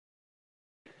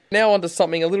Now on to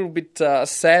something a little bit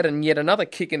sad and yet another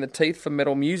kick in the teeth for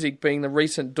metal music, being the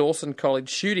recent Dawson College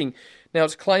shooting. Now,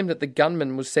 it's claimed that the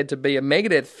gunman was said to be a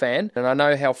Megadeth fan, and I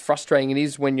know how frustrating it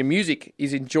is when your music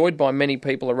is enjoyed by many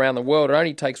people around the world. It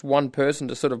only takes one person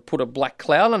to sort of put a black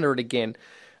cloud under it again.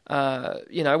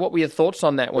 What were your thoughts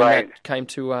on that when that came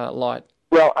to light?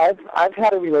 Well, I've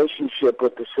had a relationship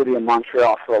with the city of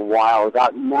Montreal for a while.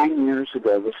 About 9 years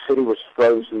ago, the city was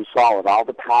frozen solid. All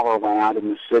the power went out in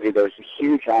the city. There was a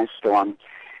huge ice storm.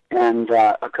 And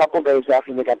a couple days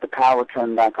after they got the power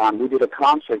turned back on, we did a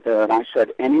concert there, and I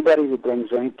said, anybody who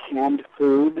brings any canned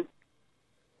food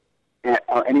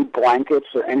or any blankets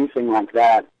or anything like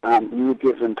that, we would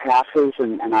give them passes,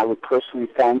 and I would personally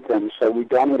thank them. So we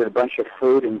donated a bunch of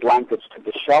food and blankets to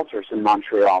the shelters in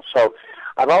Montreal. So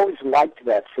I've always liked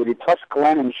that city. Plus,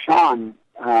 Glenn and Sean,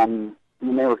 when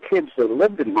they were kids, they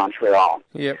lived in Montreal.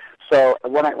 Yep. So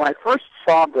when I first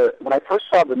saw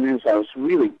the news, I was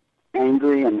really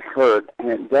angry and hurt.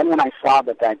 And then when I saw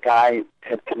that guy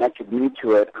had connected me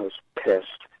to it, I was pissed.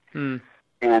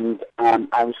 And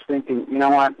I was thinking, you know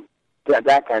what?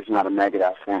 That guy's not a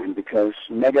Megadeth fan, because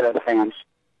Megadeth fans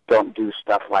don't do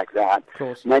stuff like that. Of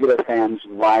course. Megadeth fans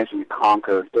rise and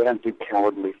conquer. They don't do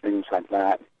cowardly things like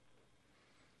that.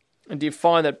 And do you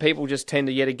find that people just tend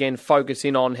to yet again focus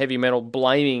in on heavy metal,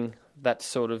 blaming that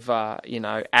sort of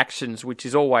actions, which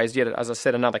is always, yet as I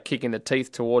said, another kick in the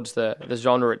teeth towards the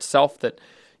genre itself, that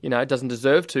it doesn't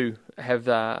deserve to have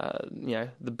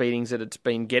the beatings that it's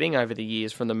been getting over the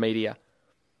years from the media?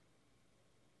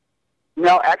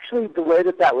 No, actually, the way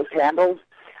that was handled,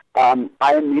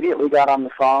 I immediately got on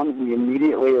the phone. We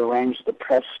immediately arranged the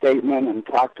press statement and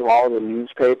talked to all of the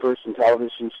newspapers and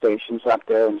television stations up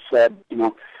there and said,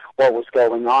 what was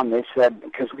going on. They said,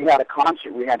 because we had a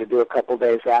concert we had to do a couple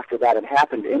days after that had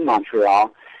happened in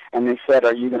Montreal, and they said,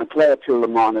 are you going to play it to Le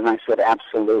Monde? And I said,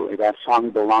 absolutely. That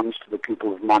song belongs to the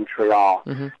people of Montreal.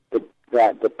 Mm-hmm.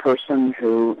 The person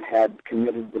who had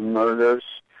committed the murders,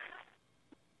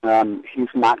 he's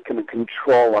not going to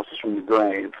control us from the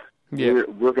grave. Yeah.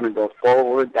 We're going to go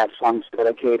forward. That song's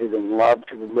dedicated in love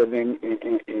to the living.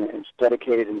 It's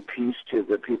dedicated in peace to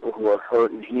the people who are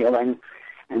hurt and healing.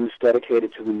 And it's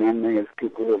dedicated to the memory of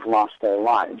people who have lost their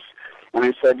lives. And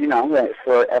I said, that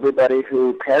for everybody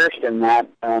who perished in that,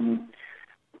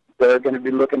 they're going to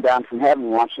be looking down from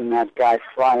heaven watching that guy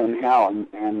fry in hell.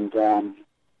 And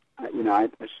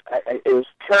it was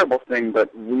a terrible thing,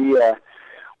 but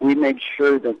we made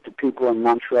sure that the people in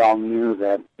Montreal knew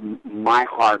that my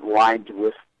heart lied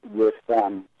with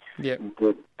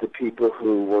the people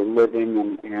who were living,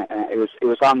 and it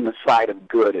was on the side of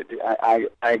good.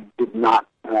 I did not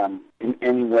in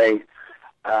any way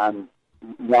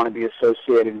want to be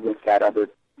associated with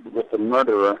with the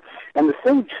murderer. And the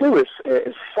thing too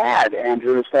is sad,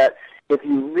 Andrew, is that if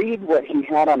you read what he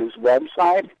had on his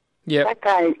website, that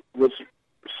guy was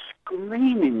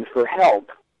screaming for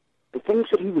help. The things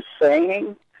that he was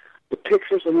saying, the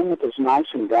pictures of him with his knives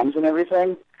and guns and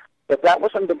everything. But that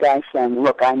wasn't the guy saying,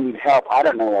 look, I need help, I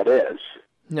don't know what is.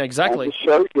 Yeah, exactly. And it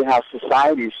shows you how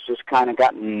society's just kind of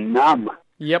gotten numb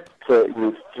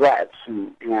to threats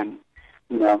and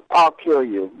I'll kill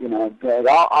you,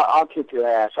 I'll kick your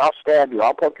ass, I'll stab you,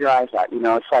 I'll poke your eyes out.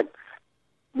 It's like,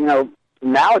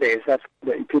 nowadays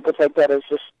people take that as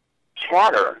just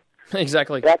chatter.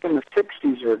 Exactly. Back in the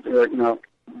 60s or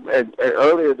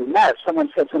earlier than that, if someone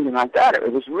said something like that,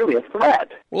 it was really a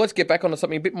threat. Well, let's get back onto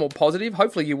something a bit more positive.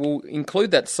 Hopefully you will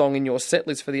include that song in your set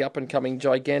list for the up-and-coming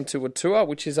Gigantua tour,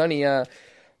 which is only a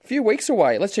few weeks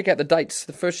away. Let's check out the dates.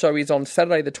 The first show is on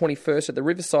Saturday the 21st at the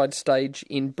Riverside Stage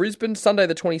in Brisbane, Sunday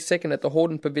the 22nd at the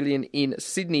Hordern Pavilion in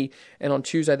Sydney, and on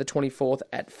Tuesday the 24th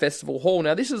at Festival Hall.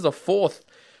 Now, this is the fourth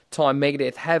time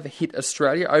Megadeth have hit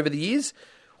Australia over the years.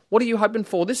 What are you hoping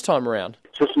for this time around?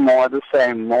 Just more of the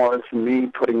same, more of me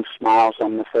putting smiles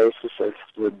on the faces of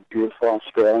the beautiful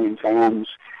Australian fans.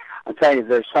 I tell you,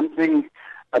 there's something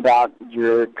about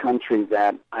your country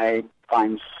that I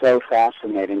find so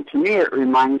fascinating. To me, it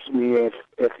reminds me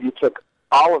if you took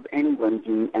all of England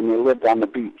and they lived on the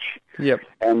beach. Yep.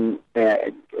 And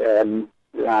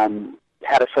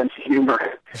had a sense of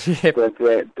humor. Yep.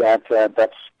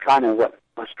 That's kind of what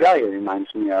Australia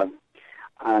reminds me of.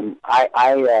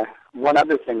 One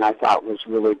other thing I thought was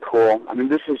really cool, I mean,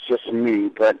 this is just me,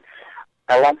 but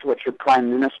I liked what your Prime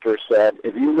Minister said.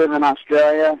 If you live in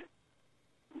Australia,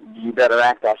 you better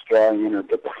act Australian or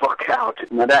get the fuck out.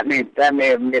 Now, that may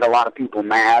have made a lot of people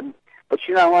mad, but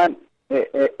you know what?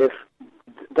 If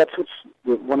that's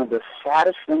one of the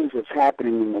saddest things that's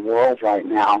happening in the world right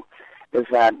now, is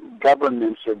that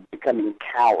governments are becoming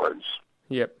cowards.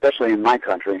 Yep. Especially in my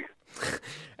country.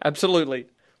 Absolutely.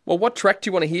 Well, what track do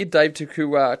you want to hear, Dave, to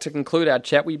conclude our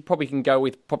chat? We probably can go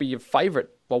with probably your favourite,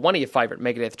 well, one of your favourite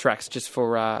Megadeth tracks, just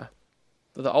for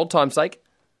the old time's sake.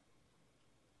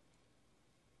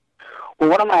 Well,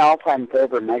 one of my all-time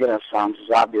favorite Megadeth songs is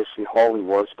obviously Holy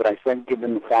Wars, but I think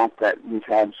given the fact that we've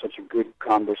had such a good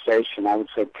conversation, I would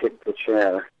say Kick the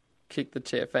Chair. Kick the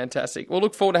Chair, fantastic. We'll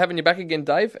look forward to having you back again,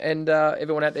 Dave, and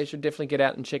everyone out there should definitely get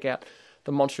out and check out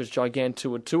the Monstrous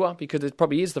Gigantua tour, because it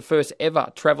probably is the first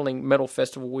ever travelling metal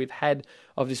festival we've had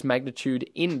of this magnitude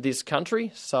in this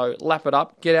country. So lap it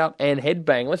up, get out and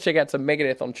headbang. Let's check out some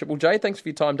Megadeth on Triple J. Thanks for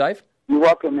your time, Dave. You're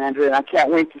welcome, Andrew, and I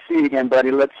can't wait to see you again, buddy.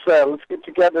 Let's get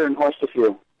together and hoist a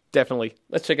few. Definitely.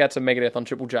 Let's check out some Megadeth on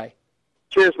Triple J.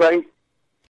 Cheers, buddy.